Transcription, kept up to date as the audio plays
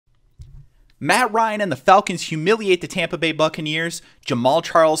Matt Ryan and the Falcons humiliate the Tampa Bay Buccaneers. Jamal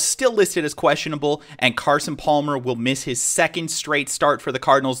Charles still listed as questionable, and Carson Palmer will miss his second straight start for the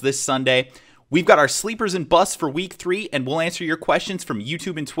Cardinals this Sunday. We've got our sleepers and busts for week 3, and we'll answer your questions from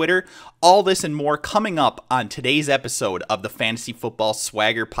YouTube and Twitter. All this and more coming up on today's episode of the Fantasy Football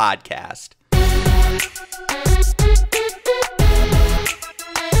Swagger Podcast.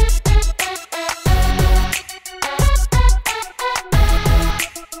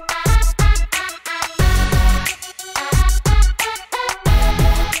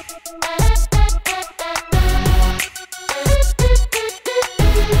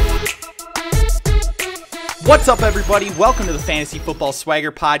 What's up, everybody? Welcome to the Fantasy Football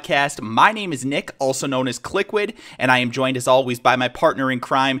Swagger Podcast. My name is Nick, also known as Kliquid, and I am joined as always by my partner in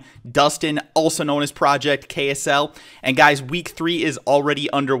crime, Dustin, also known as Project KSL. And guys, week 3 is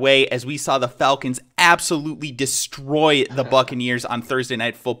already underway as we saw the Falcons absolutely destroy the Buccaneers on Thursday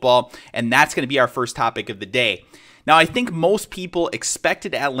Night Football, and that's going to be our first topic of the day. Now, I think most people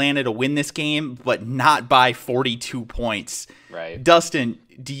expected Atlanta to win this game, but not by 42 points. Right. Dustin,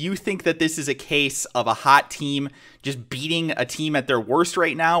 do you think that this is a case of a hot team just beating a team at their worst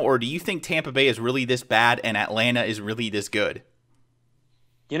right now, or do you think Tampa Bay is really this bad and Atlanta is really this good?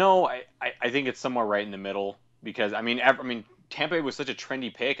 You know, I think it's somewhere right in the middle because, I mean, Tampa Bay was such a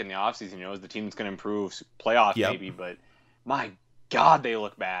trendy pick in the offseason, you know, as the team that's going to improve playoffs maybe, but my God, they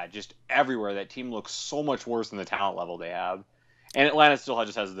look bad just everywhere. That team looks so much worse than the talent level they have. And Atlanta still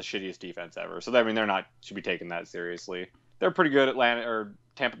just has the shittiest defense ever. So, I mean, should be taken that seriously. They're pretty good.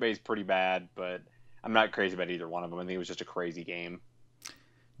 Tampa Bay's pretty bad, but I'm not crazy about either one of them. I think it was just a crazy game.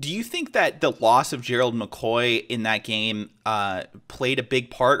 Do you think that the loss of Gerald McCoy in that game played a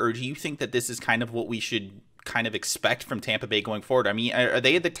big part, or do you think that this is kind of what we should kind of expect from Tampa Bay going forward? I mean, are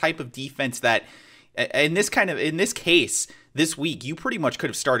they the type of defense that in this case this week, you pretty much could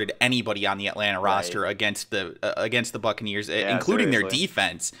have started anybody on the Atlanta roster against the Buccaneers, including their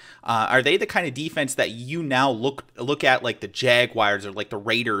defense. Are they the kind of defense that you now look at like the Jaguars or like the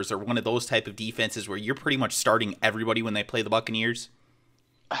Raiders or one of those type of defenses where you're pretty much starting everybody when they play the Buccaneers?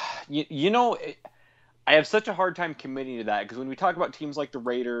 You know, I have such a hard time committing to that because when we talk about teams like the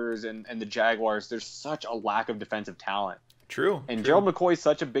Raiders and the Jaguars, there's such a lack of defensive talent. True. Gerald McCoy is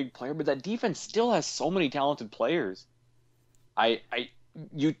such a big player, but that defense still has so many talented players.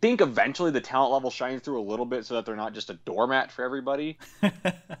 You think eventually the talent level shines through a little bit so that they're not just a doormat for everybody.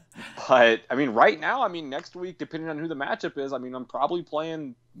 But I mean, right now, next week, depending on who the matchup is, I'm probably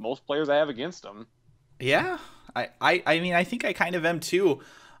playing most players I have against them. Yeah, I think I kind of am too.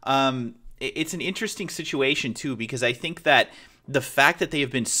 It's an interesting situation too because I think that the fact that they have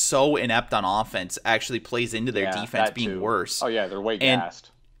been so inept on offense actually plays into their defense being worse. Oh yeah, they're way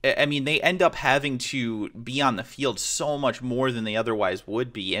gassed. I mean, they end up having to be on the field so much more than they otherwise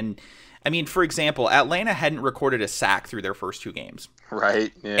would be. And I mean, for example, Atlanta hadn't recorded a sack through their first 2 games.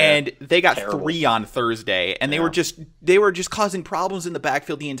 Right. Yeah. And they got 3 on Thursday, and they were just causing problems in the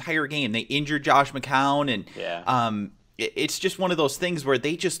backfield the entire game. They injured Josh McCown, and it's just one of those things where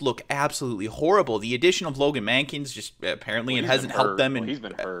they just look absolutely horrible. The addition of Logan Mankins just apparently it hasn't helped them. And he's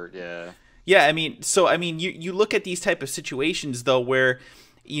been hurt. Yeah. Yeah. You look at these type of situations though where,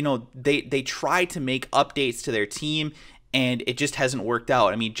 you know, they try to make updates to their team and it just hasn't worked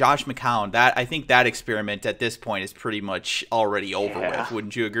out. I mean, Josh McCown, I think that experiment at this point is pretty much already over with.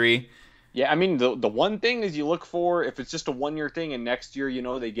 Wouldn't you agree? Yeah, I mean, the one thing is you look for, if it's just a 1-year thing and next year, you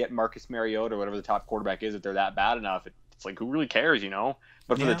know, they get Marcus Mariota or whatever the top quarterback is, if they're that bad enough, it's like, who really cares, you know?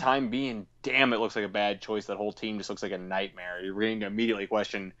 But for the time being, damn, it looks like a bad choice. That whole team just looks like a nightmare. You're going to immediately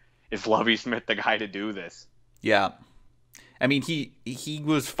question, is Lovie Smith the guy to do this? Yeah. I mean, he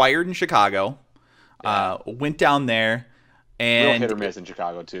was fired in Chicago, went down there, and real hit or miss in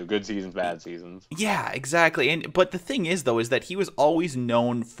Chicago too. Good seasons, bad seasons. Yeah, exactly. But the thing is, though, is that he was always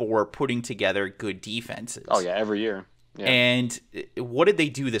known for putting together good defenses. Oh yeah, every year. Yeah. And what did they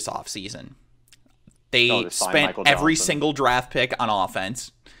do this offseason? They spent every single draft pick on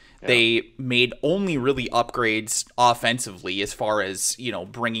offense. Yeah. They made only really upgrades offensively as far as, you know,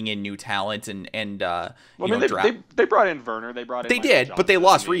 bringing in new talent and they brought in Werner. They brought in Michael did, Johnson. but they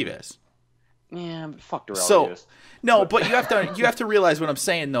lost Revis. Yeah, but fuck Darrell Revis. No, but you have to realize what I'm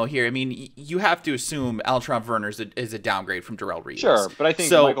saying though here. I mean, you have to assume Altron Werner is a downgrade from Darrell Revis. Sure, but I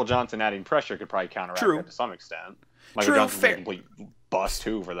think Michael Johnson adding pressure could probably counteract that to some extent. Michael Johnson's a complete bust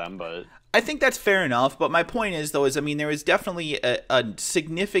too for them, but I think that's fair enough. But my point is though, there was definitely a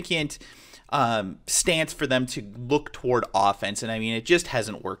significant stance for them to look toward offense, and I mean, it just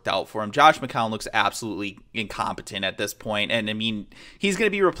hasn't worked out for him. Josh McCown looks absolutely incompetent at this point, and I mean, he's going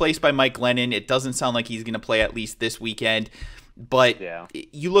to be replaced by Mike Glennon. It doesn't sound like he's going to play at least this weekend. But Yeah.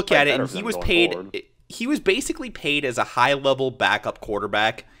 you look at it, and he was paid. He was basically paid as a high-level backup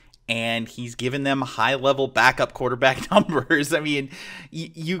quarterback, and he's given them high-level backup quarterback numbers. I mean,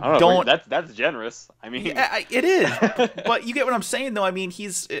 you don't. That's generous. I mean, yeah, it is. But you get what I'm saying, though. I mean,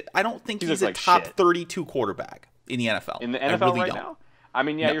 I don't think he's a top 32 quarterback in the NFL. In the NFL really now? I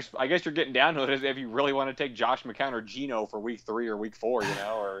mean, yeah, no. I guess you're getting down to it if you really want to take Josh McCown or Geno for week 3 or week 4,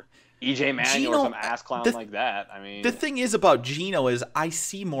 or EJ Manuel or some ass clown like that. I mean, the thing is about Geno is I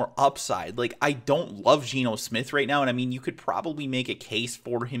see more upside. Like, I don't love Geno Smith right now, and I mean, you could probably make a case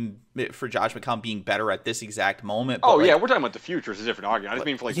for Josh McCown being better at this exact moment. But yeah, we're talking about the future. It's a different argument. I just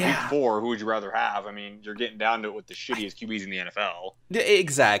mean for week 4, who would you rather have? I mean, you're getting down to it with the shittiest QBs in the NFL.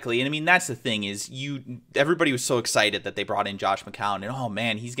 Exactly, and I mean that's the thing is everybody was so excited that they brought in Josh McCown, and oh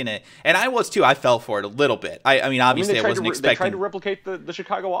man, he's gonna. And I was too. I fell for it a little bit. I mean, obviously I wasn't expecting. They tried to replicate the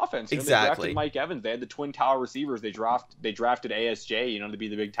Chicago offense. Exactly. They drafted Mike Evans. They had the twin tower receivers. They drafted ASJ, to be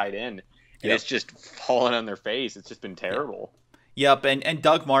the big tight end. And it's just fallen on their face. It's just been terrible. Yep, and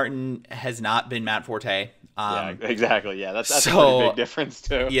Doug Martin has not been Matt Forte. Yeah, exactly. Yeah, that's a pretty big difference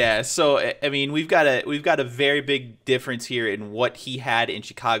too. Yeah, so I mean, we've got a very big difference here in what he had in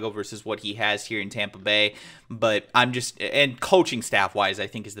Chicago versus what he has here in Tampa Bay. But and coaching staff wise, I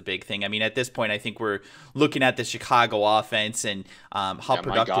think is the big thing. I mean, at this point, I think we're looking at the Chicago offense and how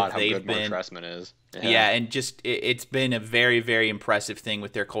productive they've been. Mark Trestman is. Yeah, and just it's been a very, very impressive thing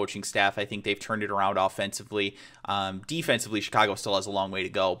with their coaching staff. I think they've turned it around offensively. Defensively, Chicago still has a long way to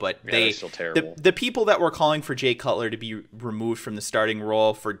go, but they're still terrible. The people that were calling for Jay Cutler to be removed from the starting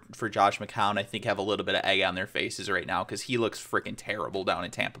role for Josh McCown, I think have a little bit of egg on their faces right now because he looks freaking terrible down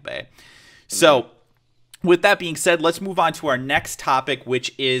in Tampa Bay. So. With that being said, let's move on to our next topic,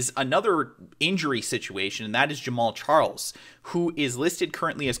 which is another injury situation, and that is Jamal Charles, who is listed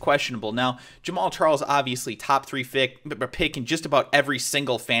currently as questionable. Now, Jamal Charles, obviously top 3 pick in just about every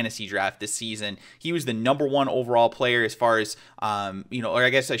single fantasy draft this season. He was the number 1 overall player as far as, or I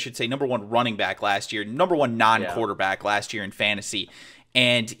guess I should say number 1 running back last year, number 1 non-quarterback last year in fantasy.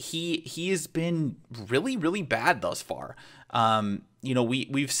 And he has been really, really bad thus far.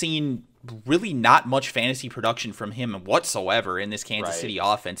 We've seen really not much fantasy production from him whatsoever in this Kansas City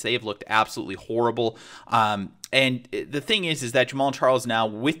offense. They have looked absolutely horrible. And the thing is that Jamal Charles now,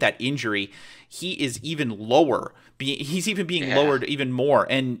 with that injury, he is even lower. He's even being lowered even more.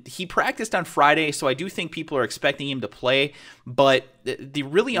 And he practiced on Friday, so I do think people are expecting him to play. But the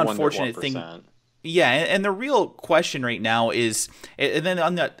really unfortunate thing... Yeah, and the real question right now is, and then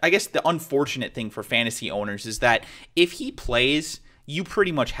I guess the unfortunate thing for fantasy owners is that if he plays, you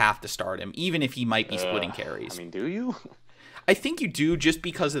pretty much have to start him, even if he might be splitting carries. I mean, do you? I think you do just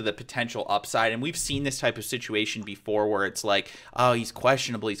because of the potential upside, and we've seen this type of situation before where it's like, oh, he's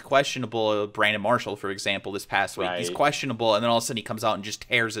questionable. Brandon Marshall, for example, this past week, he's questionable, and then all of a sudden he comes out and just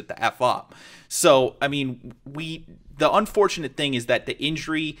tears it the F up. So, I mean, the unfortunate thing is that the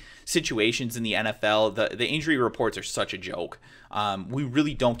injury situations in the NFL, the injury reports are such a joke. We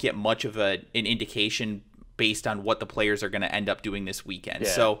really don't get much of an indication based on what the players are going to end up doing this weekend.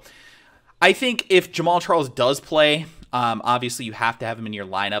 Yeah. So I think if Jamal Charles does play, obviously you have to have him in your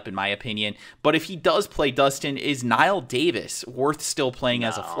lineup, in my opinion. But if he does play, Dustin, is Niall Davis worth still playing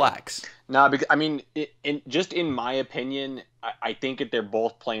as a flex? No, because I mean, in my opinion, I think that they're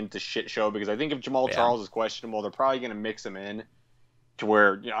both playing the shit show. Because I think if Jamal Charles is questionable, they're probably going to mix him in to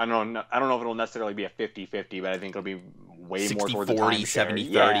where I don't know if it'll necessarily be a 50-50, but I think it'll be way more towards the 40,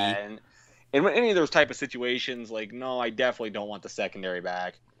 70-30. Yeah, and when any of those type of situations, like, no, I definitely don't want the secondary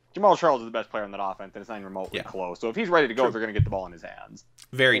back. Jamal Charles is the best player on that offense, and it's not even remotely close. So if he's ready to go, they're going to get the ball in his hands.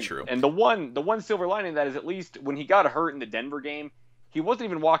 Very true. And the one silver lining of that is at least when he got hurt in the Denver game, he wasn't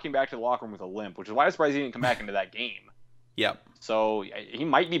even walking back to the locker room with a limp, which is why I'm surprised he didn't come back into that game. Yep. So he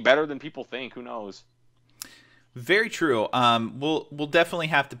might be better than people think. Who knows? Very true. We'll definitely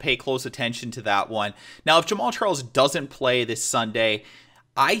have to pay close attention to that one. Now, if Jamal Charles doesn't play this Sunday,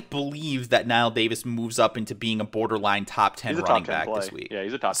 I believe that Niall Davis moves up into being a borderline top 10 running back this week. Yeah,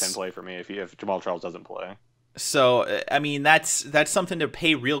 he's a top 10 play for me if Jamal Charles doesn't play. So, I mean, that's something to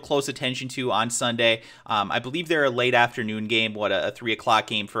pay real close attention to on Sunday. I believe they're a late afternoon game, a 3 o'clock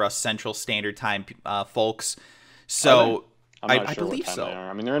game for us Central Standard Time folks. So, I believe so.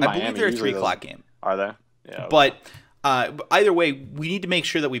 I mean, they're in Miami. I believe they're a 3 o'clock game. Are they? Yeah. But either way, we need to make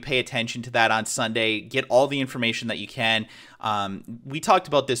sure that we pay attention to that on Sunday. Get all the information that you can. We talked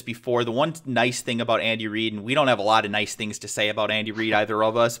about this before. The one nice thing about Andy Reid, and we don't have a lot of nice things to say about Andy Reid, either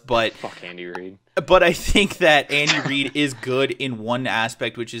of us, but fuck Andy Reid. But I think that Andy Reid is good in one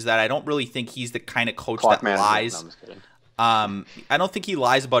aspect, which is that I don't really think he's the kind of coach that lies. No, I'm just kidding. I don't think he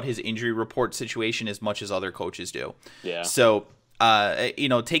lies about his injury report situation as much as other coaches do. Yeah. So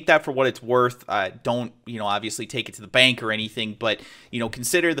take that for what it's worth. Don't, obviously take it to the bank or anything, but,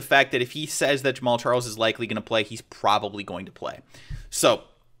 consider the fact that if he says that Jamal Charles is likely going to play, he's probably going to play. So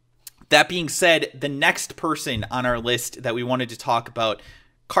that being said, the next person on our list that we wanted to talk about,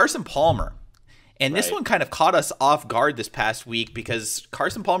 Carson Palmer. And this one kind of caught us off guard this past week because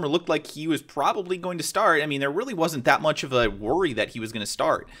Carson Palmer looked like he was probably going to start. I mean, there really wasn't that much of a worry that he was going to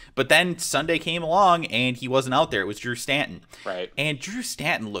start. But then Sunday came along and he wasn't out there. It was Drew Stanton. Right. And Drew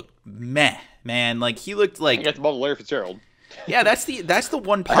Stanton looked meh, man. Like, he looked like... He got the ball to Larry Fitzgerald. Yeah, that's the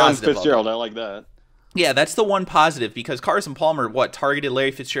one positive. Fitzgerald, I like that. Yeah, that's the one positive because Carson Palmer, targeted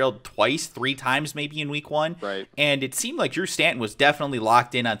Larry Fitzgerald twice, 3 times maybe in week 1. Right. And it seemed like Drew Stanton was definitely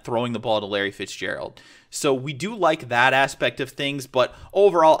locked in on throwing the ball to Larry Fitzgerald. So we do like that aspect of things, but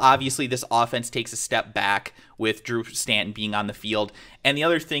overall, obviously, this offense takes a step back with Drew Stanton being on the field. And the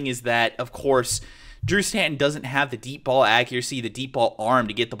other thing is that, of course, Drew Stanton doesn't have the deep ball accuracy, the deep ball arm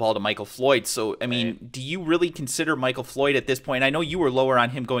to get the ball to Michael Floyd. So, I mean, do you really consider Michael Floyd at this point? I know you were lower on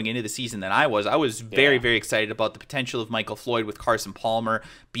him going into the season than I was. I was very, very excited about the potential of Michael Floyd with Carson Palmer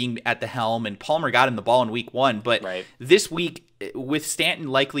being at the helm, and Palmer got him the ball in week 1. But this week, with Stanton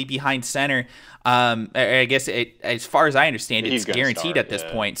likely behind center, I guess as far as I understand it, it's guaranteed at this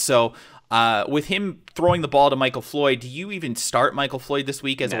point. So, with him throwing the ball to Michael Floyd, do you even start Michael Floyd this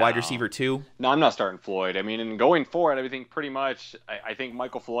week as a wide receiver too? No, I'm not starting Floyd. I mean, and going forward, I think pretty much, I think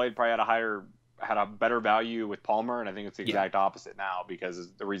Michael Floyd probably had a better value with Palmer, and I think it's the exact opposite now because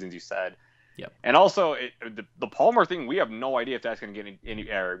of the reasons you said. Yep. And also, the Palmer thing, we have no idea if that's going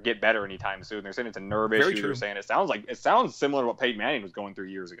to get better anytime soon. They're saying it's a nerve issue. They're saying it sounds similar to what Peyton Manning was going through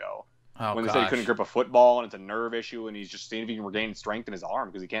years ago. When they said he couldn't grip a football and it's a nerve issue and he's just seeing if he can regain strength in his arm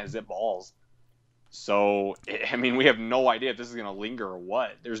because he can't zip balls. So, I mean, we have no idea if this is going to linger or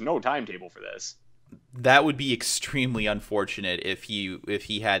what. There's no timetable for this. That would be extremely unfortunate if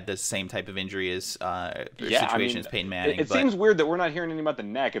he had the same type of injury as situation as Peyton Manning. It seems weird that we're not hearing anything about the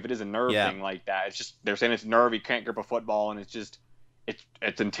neck if it is a nerve thing like that. It's just they're saying it's nerve, he can't grip a football, and it's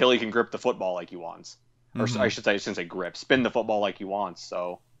until he can grip the football like he wants. Or I shouldn't say grip, spin the football like he wants.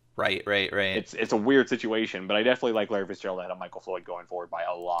 So Right. It's a weird situation, but I definitely like Larry Fitzgerald ahead of Michael Floyd going forward by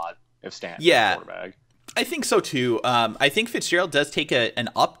a lot if Stanton's the quarterback. I think so too. I think Fitzgerald does take an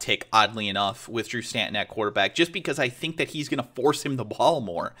uptick, oddly enough, with Drew Stanton at quarterback, just because I think that he's going to force him the ball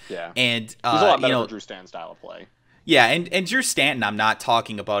more. Yeah, and he's a lot better for Drew Stanton's style of play. Yeah, and Drew Stanton, I'm not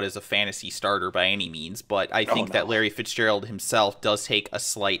talking about as a fantasy starter by any means, but I think that Larry Fitzgerald himself does take a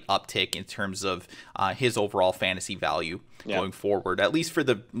slight uptick in terms of his overall fantasy value going forward, at least for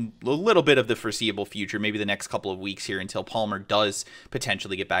a little bit of the foreseeable future, maybe the next couple of weeks here until Palmer does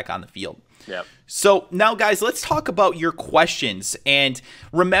potentially get back on the field. Yep. So now, guys, let's talk about your questions. And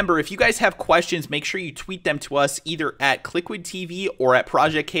remember, if you guys have questions, make sure you tweet them to us either at Kliquid TV or at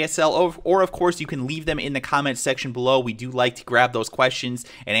Project KSL, or of course, you can leave them in the comments section below. We do like to grab those questions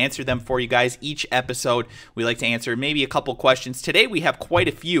and answer them for you guys each episode. We like to answer maybe a couple questions. Today, we have quite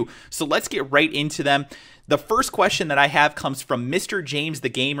a few, so let's get right into them. The first question that I have comes from Mr. James the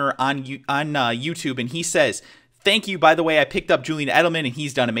Gamer on YouTube, and he says, "Thank you. By the way, I picked up Julian Edelman, and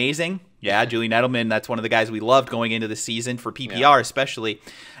he's done amazing." Yeah, Julian Edelman, that's one of the guys we loved going into the season for PPR especially.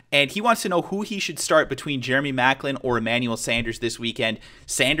 And he wants to know who he should start between Jeremy Maclin or Emmanuel Sanders this weekend.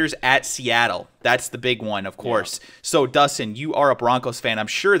 Sanders at Seattle. That's the big one, of course. Yeah. So, Dustin, you are a Broncos fan. I'm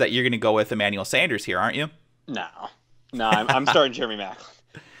sure that you're going to go with Emmanuel Sanders here, aren't you? No, I'm starting Jeremy Maclin.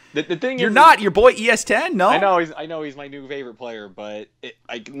 The thing you're not your boy ES10, no. I know he's my new favorite player, but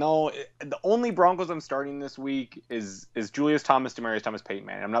the only Broncos I'm starting this week is Julius Thomas, Demaryius Thomas, Peyton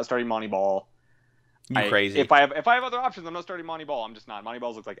Manning. I'm not starting Monty Ball. You crazy. If I have other options, I'm not starting Monty Ball. I'm just not. Monty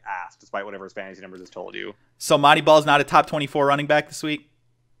Balls looks like ass, despite whatever his fantasy numbers has told you. So Monty Ball's not a top 24 running back this week?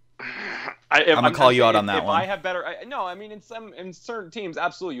 I'm gonna call you out on that one. If I have better, in certain teams,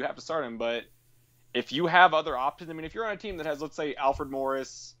 absolutely you have to start him. But if you have other options, I mean, if you're on a team that has, let's say, Alfred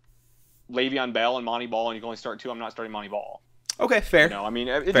Morris, Le'Veon Bell, and Monty Ball, and you can only start 2, I'm not starting Monty Ball. Okay, fair.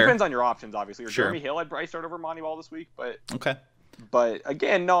 It depends on your options, obviously. Or Jeremy Hill, I'd probably start over Monty Ball this week, but okay. But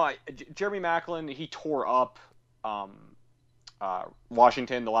again, Jeremy Maclin, he tore up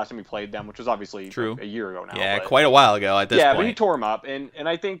Washington the last time he played them, which was obviously a year ago now. Yeah, quite a while ago at this point. Yeah, but he tore him up, and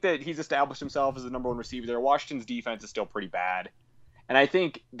I think that he's established himself as the number 1 receiver there. Washington's defense is still pretty bad, and I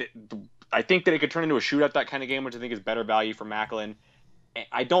think that it could turn into a shootout, that kind of game, which I think is better value for Maclin.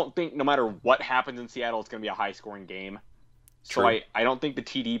 I don't think no matter what happens in Seattle, it's going to be a high-scoring game. So I don't think the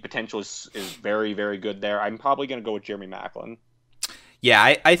TD potential is very, very good there. I'm probably going to go with Jeremy Maclin.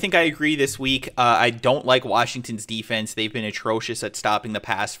 Yeah, I think I agree this week. I don't like Washington's defense. They've been atrocious at stopping the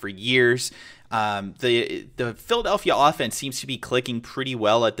pass for years. The Philadelphia offense seems to be clicking pretty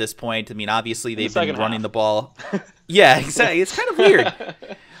well at this point. I mean, obviously they've been running the ball. Yeah, exactly. It's kind of weird.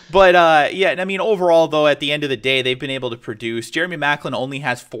 But, yeah, I mean, overall, though, at the end of the day, they've been able to produce. Jeremy Maclin only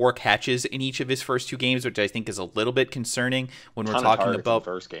has 4 catches in each of his first 2 games, which I think is a little bit concerning when we're talking about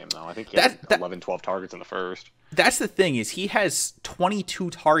the first game, though. I think he had 11, 12 targets in the first. That's the thing, is he has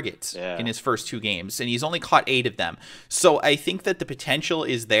 22 targets in his first 2 games, and he's only caught 8 of them. So I think that the potential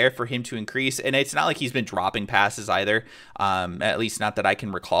is there for him to increase, and it's not like he's been dropping passes either, at least not that I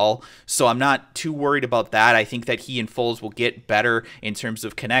can recall. So I'm not too worried about that. I think that he and Foles will get better in terms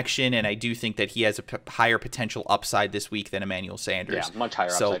of connection, and I do think that he has a higher potential upside this week than Emmanuel Sanders. Yeah, much higher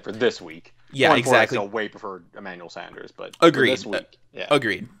upside for this week. Yeah, exactly. I still way prefer Emmanuel Sanders, but agreed. This week,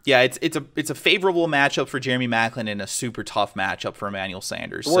 Agreed. Yeah, it's a favorable matchup for Jeremy Maclin and a super tough matchup for Emmanuel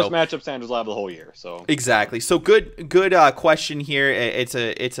Sanders. The worst matchup Sanders will have the whole year. So exactly. So good question here. It's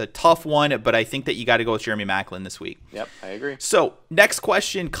a tough one, but I think that you got to go with Jeremy Maclin this week. Yep, I agree. So next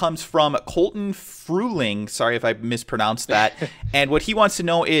question comes from Colton Fruling. Sorry if I mispronounced that. And what he wants to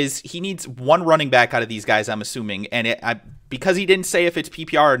know is he needs one running back out of these guys, I'm assuming, and because he didn't say if it's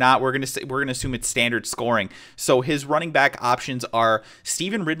PPR or not, we're gonna assume it's standard scoring. So his running back options are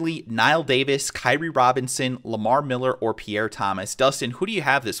Stephen Ridley, Niall Davis, Kyrie Robinson, Lamar Miller, or Pierre Thomas. Dustin, who do you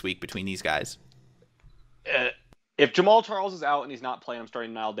have this week between these guys? If Jamal Charles is out and he's not playing, I'm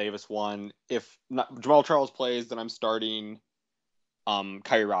starting Niall Davis 1. If Jamal Charles plays, then I'm starting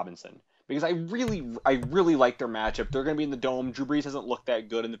Kyrie Robinson. Because I really like their matchup. They're going to be in the Dome. Drew Brees hasn't looked that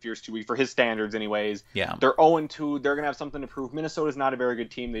good in the first 2 weeks, for his standards anyways. Yeah. They're 0-2. They're going to have something to prove. Minnesota's not a very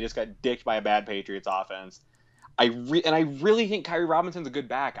good team. They just got dicked by a bad Patriots offense. I really think Kyrie Robinson's a good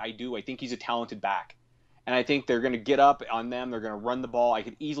back. I do. I think he's a talented back. And I think they're going to get up on them. They're going to run the ball. I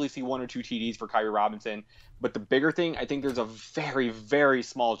could easily see 1 or 2 TDs for Kyrie Robinson. But the bigger thing, I think there's a very, very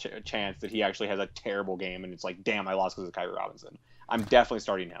small chance that he actually has a terrible game. And it's like, damn, I lost because of Kyrie Robinson. I'm definitely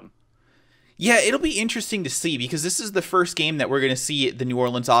starting him. Yeah, it'll be interesting to see because this is the first game that we're going to see the New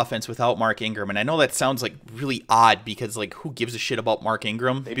Orleans offense without Mark Ingram. And I know that sounds like really odd because like who gives a shit about Mark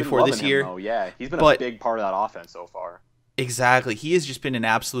Ingram before this year? Oh yeah, he's been a big part of that offense so far. Exactly. He has just been an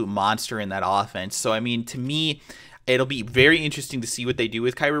absolute monster in that offense. So I mean, to me, it'll be very interesting to see what they do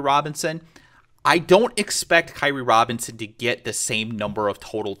with Kyrie Robinson. I don't expect Kyrie Robinson to get the same number of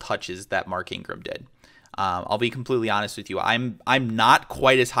total touches that Mark Ingram did. I'll be completely honest with you. I'm not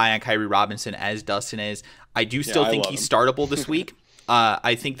quite as high on Kyrie Robinson as Dustin is. I do still think he's startable this week.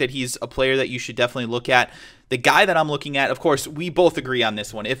 I think that he's a player that you should definitely look at. The guy that I'm looking at, of course, we both agree on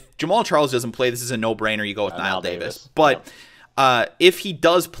this one. If Jamal Charles doesn't play, this is a no-brainer. You go with Niall Davis. But if he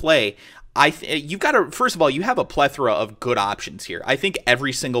does play, you've got to, first of all, you have a plethora of good options here. I think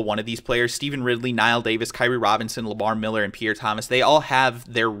every single one of these players, Stephen Ridley, Niall Davis, Kyrie Robinson, Lamar Miller, and Pierre Thomas, they all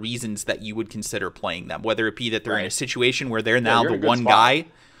have their reasons that you would consider playing them, whether it be that they're in a situation where they're now the one guy,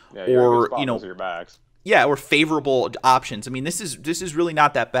 or those are your backs. Yeah, or favorable options. I mean, this is really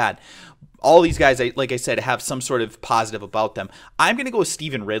not that bad. All these guys, like I said, have some sort of positive about them. I'm going to go with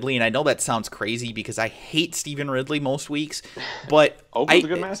Stephen Ridley, and I know that sounds crazy because I hate Stephen Ridley most weeks, but Oakland's a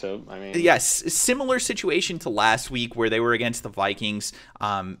good matchup. I mean, yes, similar situation to last week where they were against the Vikings.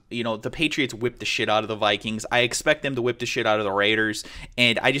 The Patriots whipped the shit out of the Vikings. I expect them to whip the shit out of the Raiders,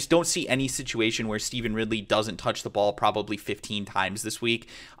 and I just don't see any situation where Stephen Ridley doesn't touch the ball probably 15 times this week,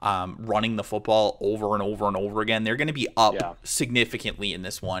 running the football over and over and over again. They're going to be up significantly in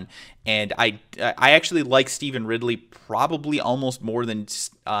this one, and I actually like Stephen Ridley probably almost more than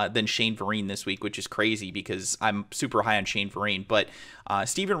Shane Vereen this week, which is crazy because I'm super high on Shane Vereen. But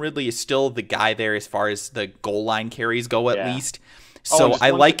Stephen Ridley is still the guy there as far as the goal line carries go, at least. So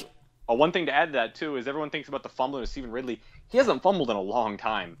one thing to add to that too is everyone thinks about the fumbling of Stephen Ridley. He hasn't fumbled in a long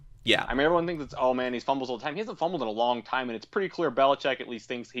time. Yeah. I mean, everyone thinks it's, oh man, he's fumbles all the time. He hasn't fumbled in a long time, and it's pretty clear Belichick at least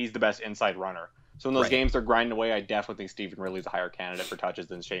thinks he's the best inside runner. So in those games they're grinding away, I definitely think Stephen Ridley's a higher candidate for touches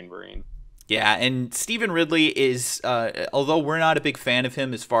than Shane Vereen. Yeah, and Stephen Ridley is, although we're not a big fan of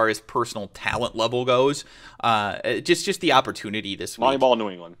him as far as personal talent level goes, just the opportunity this week. Moneyball New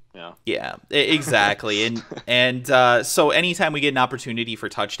England, yeah, exactly, and so anytime we get an opportunity for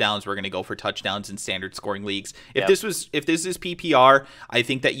touchdowns, we're going to go for touchdowns in standard scoring leagues. If this is PPR, I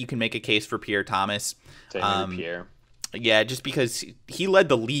think that you can make a case for Pierre Thomas. Pierre. Yeah, just because he led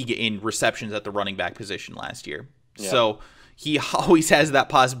the league in receptions at the running back position last year, so he always has that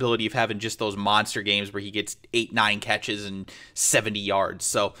possibility of having just those monster games where he gets 8-9 catches and 70 yards.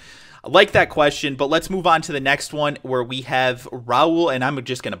 So I like that question, but let's move on to the next one where we have Raul, and I'm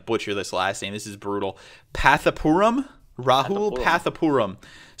just going to butcher this last name. This is brutal. Pathapuram. Rahul Pathapuram.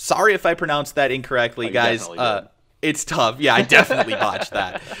 Sorry if I pronounced that incorrectly, guys. It's tough. Yeah, I definitely botched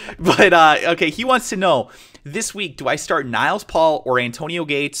that. But, okay, he wants to know, this week, do I start Niles Paul or Antonio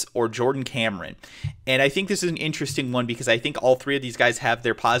Gates or Jordan Cameron? And I think this is an interesting one because I think all three of these guys have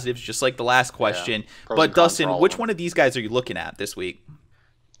their positives, just like the last question. Yeah, but, Dustin, which one of these guys are you looking at this week?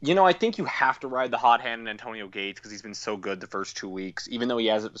 You know, I think you have to ride the hot hand in Antonio Gates because he's been so good the first 2 weeks, even though he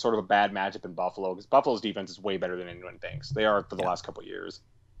has sort of a bad matchup in Buffalo, because Buffalo's defense is way better than anyone thinks. They are for the last couple of years.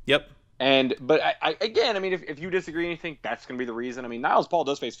 Yep. But again, I mean, if you disagree and you think that's going to be the reason, I mean, Niles Paul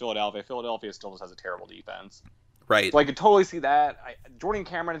does face Philadelphia. Philadelphia still just has a terrible defense. Right. So I could totally see that. Jordan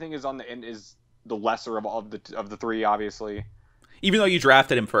Cameron, I think, is on the end, is the lesser of the three, obviously. Even though you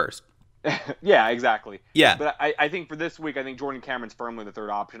drafted him first. Yeah, exactly. Yeah. But I think for this week, I think Jordan Cameron's firmly the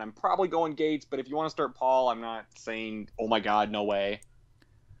third option. I'm probably going Gates, but if you want to start Paul, I'm not saying, oh my God, no way.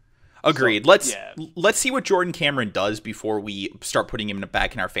 Agreed. So, let's see what Jordan Cameron does before we start putting him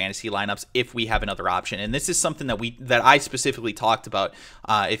back in our fantasy lineups if we have another option. And this is something that I specifically talked about.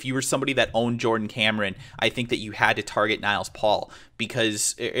 If you were somebody that owned Jordan Cameron, I think that you had to target Niles Paul,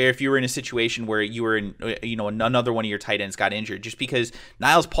 because if you were in a situation where you were in, another one of your tight ends got injured, just because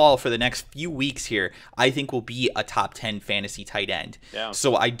Niles Paul for the next few weeks here, I think will be a top 10 fantasy tight end. Yeah.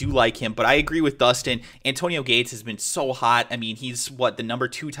 So I do like him, but I agree with Dustin. Antonio Gates has been so hot. I mean, he's the number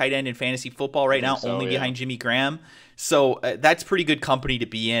 2 tight end in fantasy football right now, only behind Jimmy Graham. So that's pretty good company to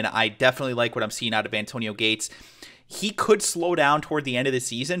be in. I definitely like what I'm seeing out of Antonio Gates. He could slow down toward the end of the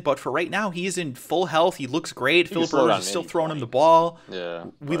season, but for right now, he's in full health. He looks great. Philip Rivers is still throwing him the ball. Yeah,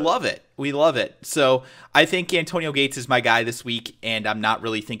 we love it. We love it. So I think Antonio Gates is my guy this week, and I'm not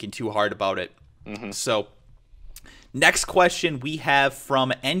really thinking too hard about it. Mm-hmm. So next question we have from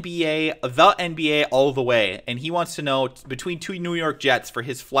the NBA all the way, and he wants to know between 2 New York Jets for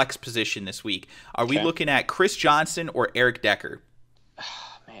his flex position this week. Are we looking at Chris Johnson or Eric Decker?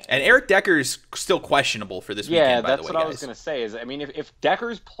 And Eric Decker's still questionable for this weekend, by the way, guys. Yeah, that's what I was going to say. I mean, if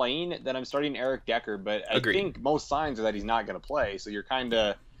Decker's playing, then I'm starting Eric Decker, but I think most signs are that he's not going to play, so you're kind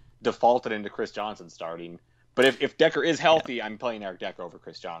of defaulted into Chris Johnson starting. But if Decker is healthy, I'm playing Eric Decker over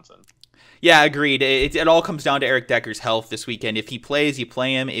Chris Johnson. Yeah, agreed. It all comes down to Eric Decker's health this weekend. If he plays, you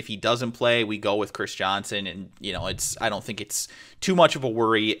play him. If he doesn't play, we go with Chris Johnson. And, I don't think it's too much of a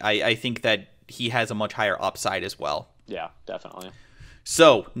worry. I think that he has a much higher upside as well. Yeah, definitely.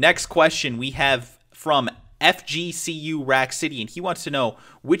 So, next question we have from FGCU Rack City, and he wants to know,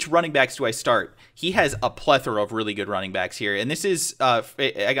 which running backs do I start? He has a plethora of really good running backs here, and this is, I'm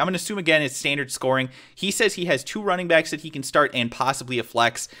going to assume again it's standard scoring. He says he has 2 running backs that he can start and possibly a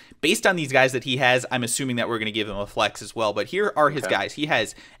flex. Based on these guys that he has, I'm assuming that we're going to give him a flex as well, but here are his guys. He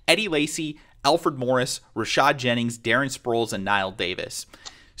has Eddie Lacy, Alfred Morris, Rashad Jennings, Darren Sproles, and Niall Davis.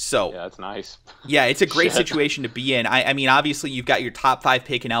 So yeah, that's nice. Yeah, it's a great situation to be in. I mean, obviously, you've got your top 5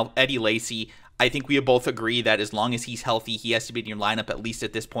 pick in Eddie Lacy. I think we both agree that as long as he's healthy, he has to be in your lineup at least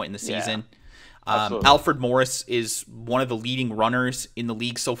at this point in the season. Alfred Morris is one of the leading runners in the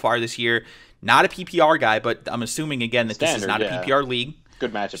league so far this year. Not a PPR guy, but I'm assuming, again, that this is not a PPR league.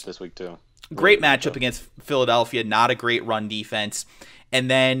 Good matchup this week, too. Great matchup against Philadelphia. Not a great run defense. And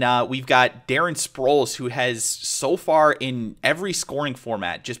then we've got Darren Sproles, who has so far in every scoring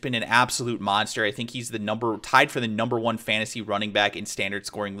format just been an absolute monster. I think he's tied for the number 1 fantasy running back in standard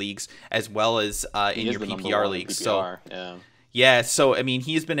scoring leagues, as well as in your PPR leagues. So so I mean,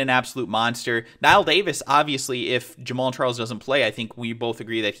 he's been an absolute monster. Niall Davis, obviously, if Jamal Charles doesn't play, I think we both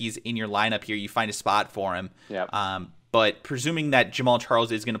agree that he's in your lineup here. You find a spot for him. But presuming that Jamal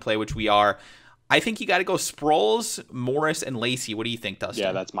Charles is going to play, which we are, I think you got to go Sproles, Morris, and Lacy. What do you think, Dustin?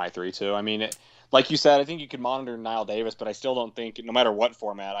 Yeah, that's my 3 too. I mean, like you said, I think you could monitor Niall Davis, but I still don't think, no matter what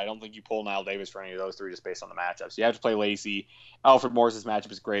format, I don't think you pull Niall Davis for any of those 3 just based on the matchups. You have to play Lacy. Alfred Morris's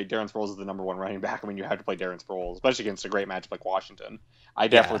matchup is great. Darren Sproles is the number 1 running back. I mean, you have to play Darren Sproles, especially against a great matchup like Washington. I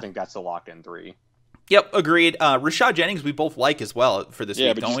definitely think that's the locked-in 3. Yep, agreed. Rashad Jennings we both like as well for this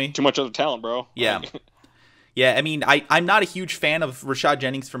week, don't we? Too much other talent, bro. Yeah. Yeah, I mean, I'm not a huge fan of Rashad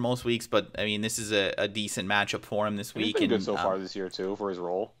Jennings for most weeks, but, I mean, this is a decent matchup for him this week. He's been good so far this year, too, for his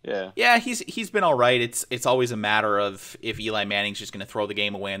role. Yeah. Yeah, he's been all right. It's always a matter of if Eli Manning's just going to throw the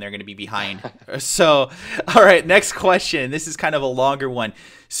game away and they're going to be behind. So, all right, next question. This is kind of a longer one.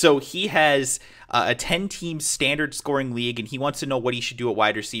 So, he has a 10-team standard scoring league, and he wants to know what he should do at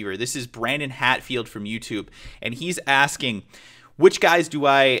wide receiver. This is Brandon Hatfield from YouTube, and he's asking, which guys do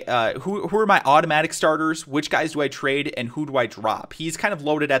I who are my automatic starters? Which guys do I trade, and who do I drop? He's kind of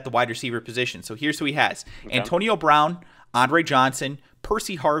loaded at the wide receiver position. So here's who he has. Antonio Brown, Andre Johnson,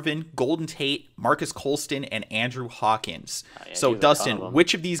 Percy Harvin, Golden Tate, Marcus Colston, and Andrew Hawkins. So Dustin,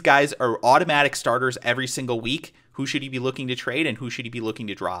 which of these guys are automatic starters every single week? who should he be looking to trade and who should he be looking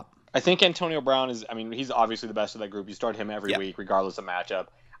to drop? I think Antonio Brown is, I mean, he's obviously the best of that group. You start him every week, regardless of matchup.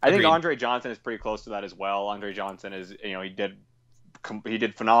 I think Andre Johnson is pretty close to that as well. Andre Johnson is, he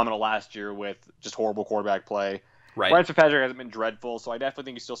did phenomenal last year with just horrible quarterback play. Right. Ryan Fitzpatrick hasn't been dreadful, so I definitely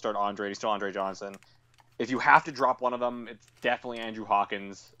think you still start Andre. He's still Andre Johnson. If you have to drop one of them, it's definitely Andrew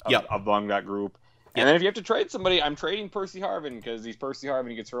Hawkins among that group. And then if you have to trade somebody, I'm trading Percy Harvin because he's Percy Harvin.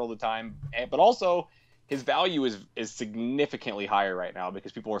 He gets hurt all the time. But also, his value is significantly higher right now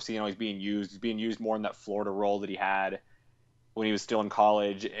because people are seeing how he's being used. He's being used more in that Florida role that he had when he was still in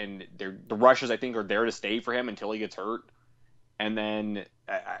college. And the rushes, I think, are there to stay for him until he gets hurt. And then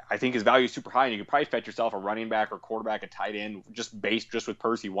I think his value is super high. And you could probably fetch yourself a running back or quarterback, a tight end, just with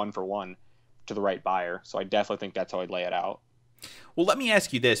Percy 1-for-1 to the right buyer. So I definitely think that's how I'd lay it out. Well, let me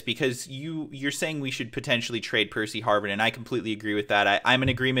ask you this, because you're saying we should potentially trade Percy Harvin, and I completely agree with that. I'm in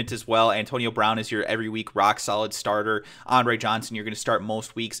agreement as well. Antonio Brown is your every week rock solid starter. Andre Johnson, you're going to start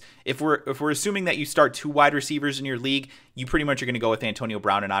most weeks. If we're assuming that you start 2 wide receivers in your league, you pretty much are going to go with Antonio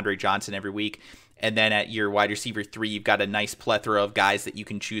Brown and Andre Johnson every week. And then at your wide receiver 3, you've got a nice plethora of guys that you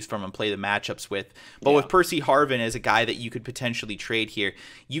can choose from and play the matchups with. But with Percy Harvin as a guy that you could potentially trade here,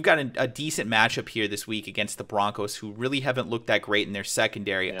 you've got a decent matchup here this week against the Broncos, who really haven't looked that great in their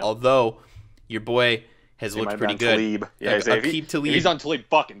secondary. Although your boy has looked pretty good. Talib. Yeah, if he's on Talib,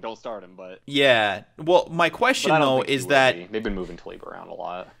 fucking don't start him. But yeah, well, my question though is that they've been moving Talib around a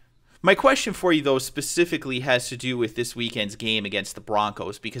lot. My question for you, though, specifically has to do with this weekend's game against the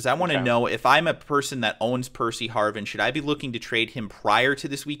Broncos, because I want to know, if I'm a person that owns Percy Harvin, should I be looking to trade him prior to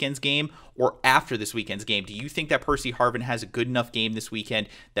this weekend's game or after this weekend's game? Do you think that Percy Harvin has a good enough game this weekend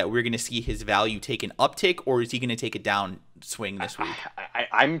that we're going to see his value take an uptick, or is he going to take a down swing this week?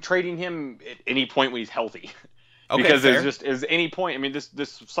 I'm trading him at any point when he's healthy. Okay, because fair. there's any point. I mean,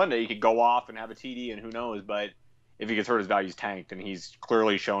 this Sunday he could go off and have a TD, and who knows, but if he gets hurt, his value's tanked, and he's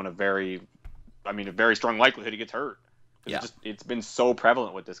clearly shown a very strong likelihood he gets hurt. It's been so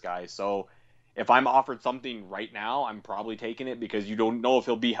prevalent with this guy. So if I'm offered something right now, I'm probably taking it because you don't know if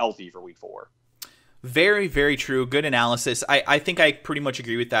he'll be healthy for week 4. Very, very true. Good analysis. I think I pretty much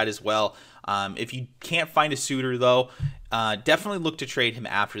agree with that as well. If you can't find a suitor, though, definitely look to trade him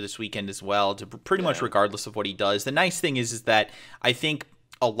after this weekend as well, to pretty much regardless of what he does. The nice thing is that I think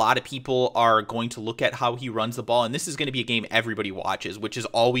a lot of people are going to look at how he runs the ball, and this is going to be a game everybody watches, which is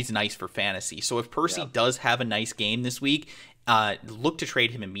always nice for fantasy. So if Percy does have a nice game this week, look to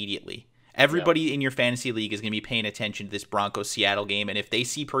trade him immediately. Everybody in your fantasy league is going to be paying attention to this Broncos-Seattle game, and if they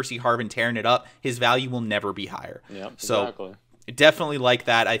see Percy Harvin tearing it up, his value will never be higher. So definitely like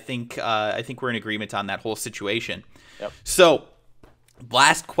that. I think we're in agreement on that whole situation. So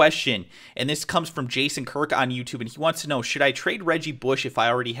last question, and this comes from Jason Kirk on YouTube, and he wants to know, should I trade Reggie Bush if I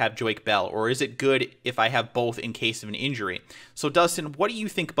already have Joique Bell, or is it good if I have both in case of an injury? So, Dustin, what do you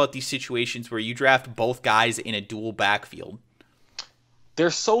think about these situations where you draft both guys in a dual backfield?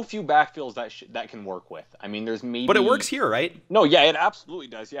 There's so few backfields that can work with. I mean, there's maybe... But it works here, right? No, yeah, it absolutely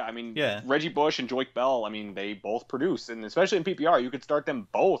does. Yeah, I mean, Reggie Bush and Joique Bell, I mean, they both produce, and especially in PPR, you could start them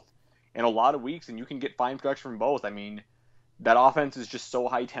both in a lot of weeks, and you can get fine production from both. I mean, that offense is just so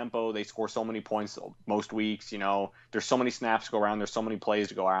high tempo. They score so many points most weeks. There's so many snaps to go around. There's so many plays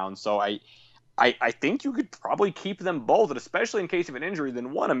to go around. So I think you could probably keep them both, and especially in case of an injury,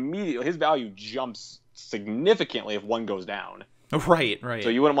 then one immediately, his value jumps significantly if one goes down. Right. So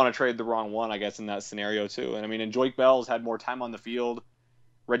you wouldn't want to trade the wrong one, I guess, in that scenario too. And I mean, Joique Bell's had more time on the field.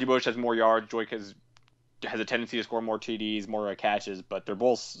 Reggie Bush has more yards. Joique has a tendency to score more TDs, more catches, but they're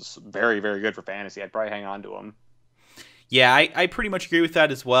both very, very good for fantasy. I'd probably hang on to them. Yeah, I pretty much agree with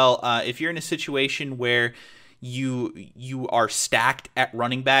that as well. If you're in a situation where you are stacked at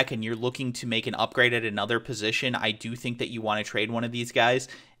running back and you're looking to make an upgrade at another position, I do think that you want to trade one of these guys.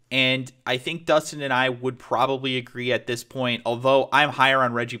 And I think Dustin and I would probably agree at this point, although I'm higher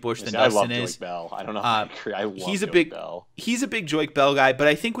on Reggie Bush than Dustin is. Joique Bell. I don't know if I agree. I love Joique Bell. He's a big Joique Bell guy, but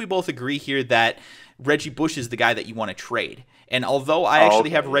I think we both agree here that Reggie Bush is the guy that you want to trade. And although I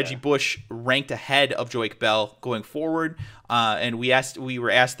actually have Reggie Bush ranked ahead of Joique Bell going forward, and we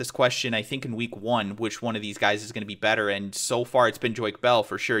were asked this question, I think in week 1, which one of these guys is going to be better, and so far it's been Joique Bell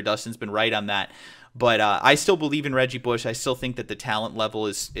for sure. Dustin's been right on that. But I still believe in Reggie Bush. I still think that the talent level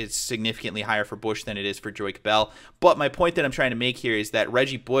is significantly higher for Bush than it is for Joique Bell. But my point that I'm trying to make here is that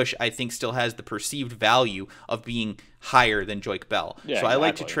Reggie Bush, I think, still has the perceived value of being higher than Joique Bell. So I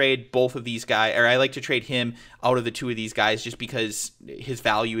like to trade both of these guys, or I like to trade him out of the two of these guys just because his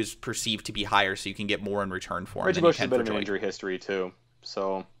value is perceived to be higher, so you can get more in return for him. Reggie Bush has a bit of an injury history too,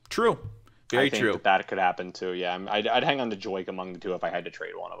 so true, very true. That could happen too. Yeah, I'd hang on to Joique among the two if I had to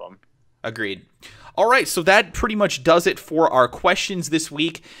trade one of them. Agreed. All right, so that pretty much does it for our questions this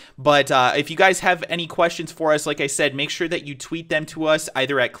week. But if you guys have any questions for us, like I said, make sure that you tweet them to us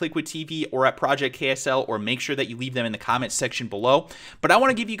either at Kliquid TV or at Project KSL, or make sure that you leave them in the comments section below. But I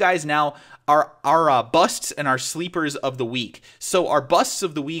want to give you guys now our busts and our sleepers of the week. So our busts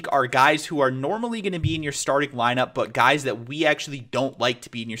of the week are guys who are normally going to be in your starting lineup, but guys that we actually don't like to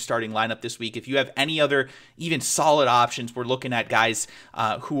be in your starting lineup this week. If you have any other even solid options, we're looking at guys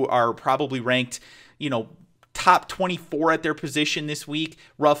who are probably ranked, top 24 at their position this week,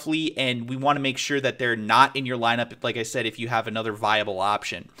 roughly, and we want to make sure that they're not in your lineup, like I said, if you have another viable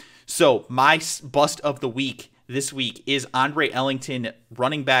option. So my bust of the week this week is Andre Ellington,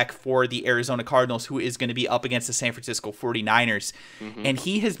 running back for the Arizona Cardinals, who is going to be up against the San Francisco 49ers, and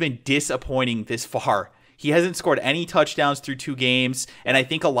he has been disappointing this far. He hasn't scored any touchdowns through 2 games, and I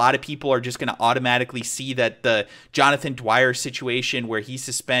think a lot of people are just going to automatically see that the Jonathan Dwyer situation where he's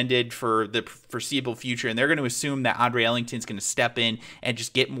suspended for the foreseeable future, and they're going to assume that Andre Ellington's going to step in and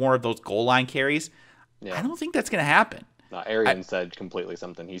just get more of those goal line carries. Yeah. I don't think that's going to happen. Arian said completely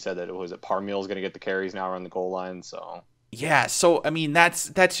something. He said that Parmeel's going to get the carries now around the goal line, so... Yeah, so, I mean, that's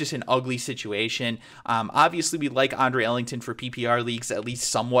just an ugly situation. Obviously, we like Andre Ellington for PPR leagues, at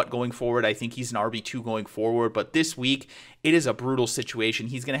least somewhat going forward. I think he's an RB2 going forward, but this week, it is a brutal situation.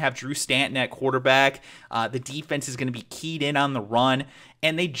 He's going to have Drew Stanton at quarterback. The defense is going to be keyed in on the run,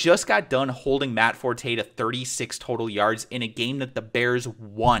 and they just got done holding Matt Forte to 36 total yards in a game that the Bears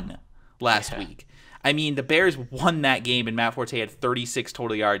won last week. I mean, the Bears won that game, and Matt Forte had 36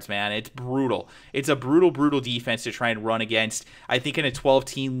 total yards, man. It's brutal. It's a brutal, brutal defense to try and run against. I think in a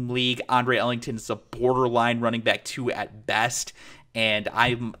 12-team league, Andre Ellington is a borderline running back 2 at best, and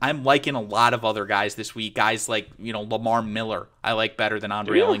I'm liking a lot of other guys this week. Guys like, Lamar Miller, I like better than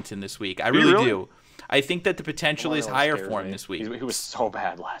Andre Ellington this week. I really do. I think that the potential is higher for him this week. He was so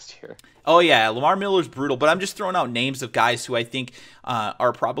bad last year. Oh, yeah. Lamar Miller's brutal, but I'm just throwing out names of guys who I think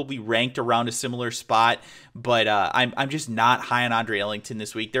are probably ranked around a similar spot, but I'm just not high on Andre Ellington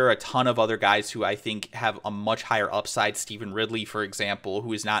this week. There are a ton of other guys who I think have a much higher upside. Stephen Ridley, for example,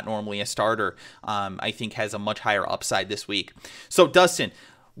 who is not normally a starter, I think has a much higher upside this week. So, Dustin,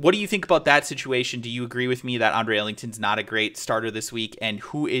 what do you think about that situation? Do you agree with me that Andre Ellington's not a great starter this week? And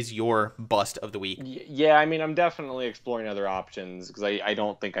who is your bust of the week? Yeah, I mean, I'm definitely exploring other options because I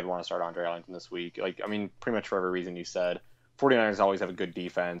don't think I'd want to start Andre Ellington this week. Pretty much for every reason you said. 49ers always have a good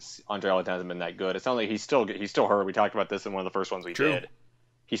defense. Andre Ellington hasn't been that good. It's not like he's still hurt. We talked about this in one of the first ones we did.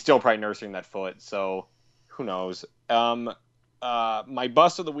 He's still probably nursing that foot, so who knows? My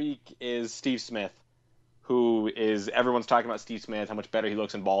bust of the week is Steve Smith. Everyone's talking about Steve Smith, how much better he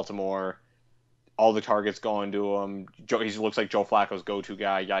looks in Baltimore, all the targets going to him. He looks like Joe Flacco's go-to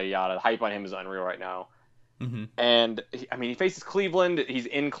guy, yada, yada. The hype on him is unreal right now. And, he faces Cleveland. He's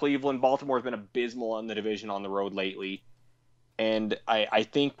in Cleveland. Baltimore's been abysmal in the division on the road lately. And I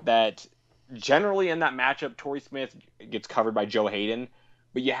think that generally in that matchup, Torrey Smith gets covered by Joe Hayden.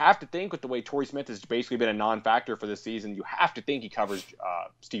 But you have to think with the way Torrey Smith has basically been a non-factor for this season, you have to think he covers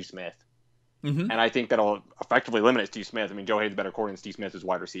Steve Smith. And I think that'll effectively eliminate Steve Smith. I mean, Joe Hayden's better quarterback than Steve Smith is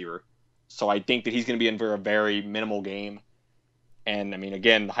wide receiver. So I think that he's going to be in for a very minimal game. And,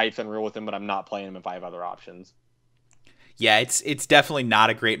 again, the hype's unreal with him, but I'm not playing him if I have other options. Yeah, it's definitely not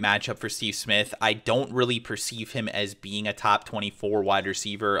a great matchup for Steve Smith. I don't really perceive him as being a top 24 wide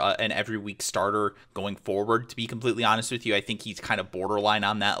receiver, an every week starter going forward, to be completely honest with you. I think he's kind of borderline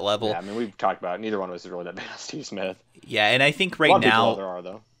on that level. Yeah, we've talked about it. Neither one of us is really that big on Steve Smith. Yeah, and I think right now... there are,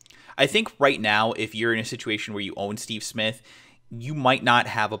 though. I think right now, if you're in a situation where you own Steve Smith, you might not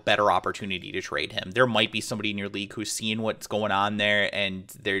have a better opportunity to trade him. There might be somebody in your league who's seeing what's going on there, and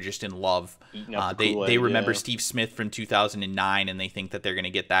they're just in love. They remember Steve Smith from 2009, and they think that they're going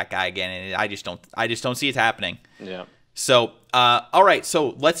to get that guy again. And I just don't see it happening. Yeah. So, all right.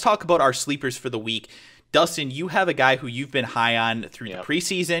 So let's talk about our sleepers for the week. Dustin, you have a guy who you've been high on through the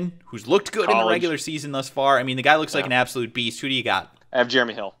preseason, who's looked good in the regular season thus far. The guy looks like an absolute beast. Who do you got? I have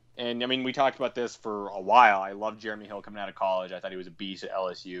Jeremy Hill. And, we talked about this for a while. I loved Jeremy Hill coming out of college. I thought he was a beast at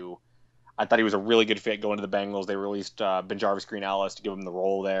LSU. I thought he was a really good fit going to the Bengals. They released Benjarvis Green-Ellis to give him the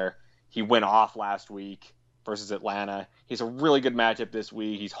role there. He went off last week versus Atlanta. He's a really good matchup this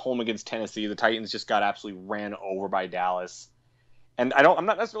week. He's home against Tennessee. The Titans just got absolutely ran over by Dallas. And I'm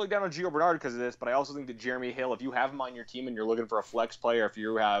not necessarily down on Gio Bernard because of this, but I also think that Jeremy Hill, if you have him on your team and you're looking for a flex player, if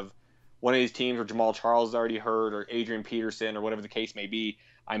you have one of these teams where Jamal Charles is already hurt or Adrian Peterson or whatever the case may be,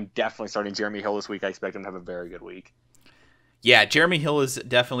 I'm definitely starting Jeremy Hill this week. I expect him to have a very good week. Yeah, Jeremy Hill is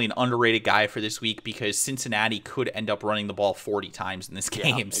definitely an underrated guy for this week because Cincinnati could end up running the ball 40 times in this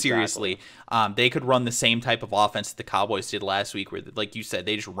game. Yeah, exactly. Seriously. They could run the same type of offense that the Cowboys did last week where, like you said,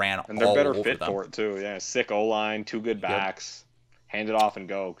 they just ran all over them. And they're better fit for it, too. Yeah, sick O-line, 2 good backs. Yep. Hand it off and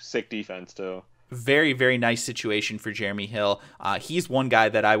go. Sick defense, too. Very, very nice situation for Jeremy Hill. He's one guy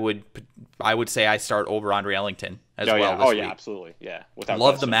that I would say I start over Andre Ellington as well. Yeah. This week. Yeah, absolutely. Yeah,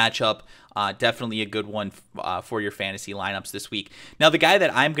 love the matchup. Definitely a good one for your fantasy lineups this week. Now, the guy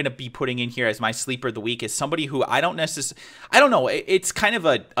that I'm going to be putting in here as my sleeper of the week is somebody who I don't know. It's kind of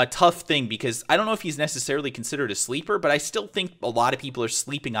a tough thing because I don't know if he's necessarily considered a sleeper, but I still think a lot of people are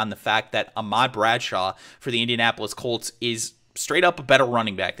sleeping on the fact that Ahmad Bradshaw for the Indianapolis Colts is straight up a better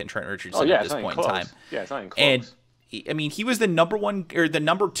running back than Trent Richardson at this point in time. Yeah, it's not even close. And I mean, he was the number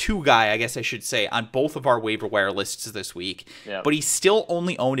 2 guy, I guess I should say, on both of our waiver wire lists this week. Yep. But he still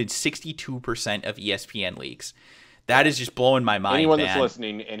only owned in 62% of ESPN leagues. That is just blowing my mind. Anyone that's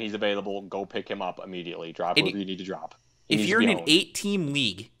listening and he's available, go pick him up immediately. Drop whoever you need to drop. If you're in an 8-team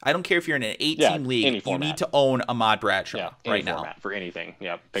league, I don't care if you're in an 8-team league, you need to own Ahmad Bradshaw right now. For anything.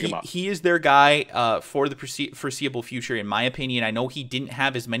 Yeah, pick him up. He is their guy for the foreseeable future, in my opinion. I know he didn't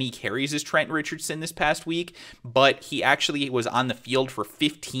have as many carries as Trent Richardson this past week, but he actually was on the field for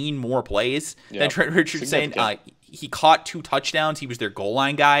 15 more plays than Trent Richardson. He caught 2 touchdowns. He was their goal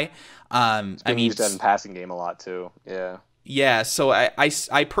line guy. Used that in passing game a lot, too. Yeah. Yeah, so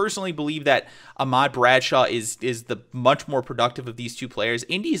I personally believe that Ahmad Bradshaw is the much more productive of these two players.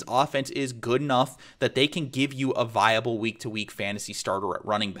 Indy's offense is good enough that they can give you a viable week-to-week fantasy starter at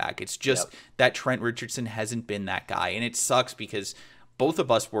running back. It's just that Trent Richardson hasn't been that guy, and it sucks because both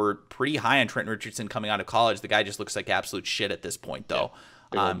of us were pretty high on Trent Richardson coming out of college. The guy just looks like absolute shit at this point, though.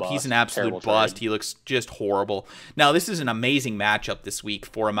 He's an absolute bust. He looks just horrible. Now, this is an amazing matchup this week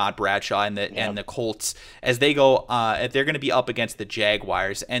for Ahmad Bradshaw and the Colts as they go. They're going to be up against the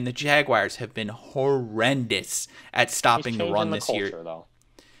Jaguars, and the Jaguars have been horrendous at stopping the run this year. Though.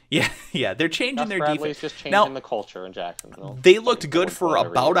 Yeah, they're changing their defense. Just changing the culture in Jacksonville. They looked good for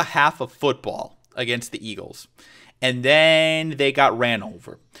about a half of football against the Eagles, and then they got ran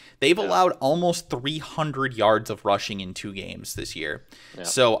over. They've allowed almost 300 yards of rushing in 2 games this year. Yeah.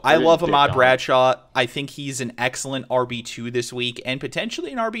 So I love Ahmad Bradshaw. I think he's an excellent RB2 this week and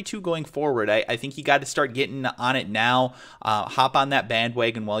potentially an RB2 going forward. I think you got to start getting on it now. Hop on that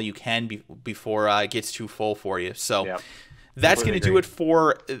bandwagon while you can before it gets too full for you. So that's going to do it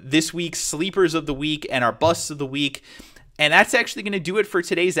for this week's Sleepers of the Week and our Busts of the Week. And that's actually going to do it for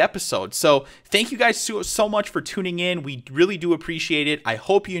today's episode. So thank you guys so much for tuning in. We really do appreciate it. I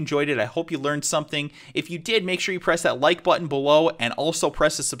hope you enjoyed it. I hope you learned something. If you did, make sure you press that like button below and also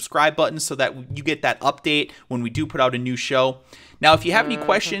press the subscribe button so that you get that update when we do put out a new show. Now, if you have any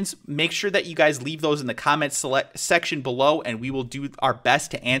questions, make sure that you guys leave those in the comments section below, and we will do our best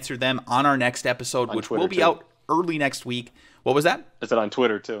to answer them on our next episode, which will be out early next week. What was that? I said on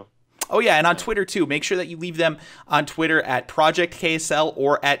Twitter, too. Oh, yeah, and on Twitter, too. Make sure that you leave them on Twitter at Project KSL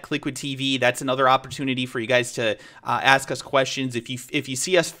or at Kliquid TV. That's another opportunity for you guys to ask us questions. If you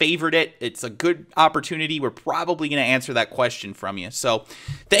see us favorite it, it's a good opportunity. We're probably going to answer that question from you. So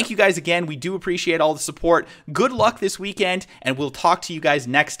thank you guys again. We do appreciate all the support. Good luck this weekend, and we'll talk to you guys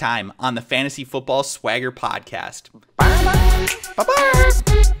next time on the Fantasy Football Swagger Podcast. Bye-bye.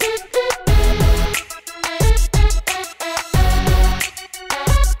 Bye-bye.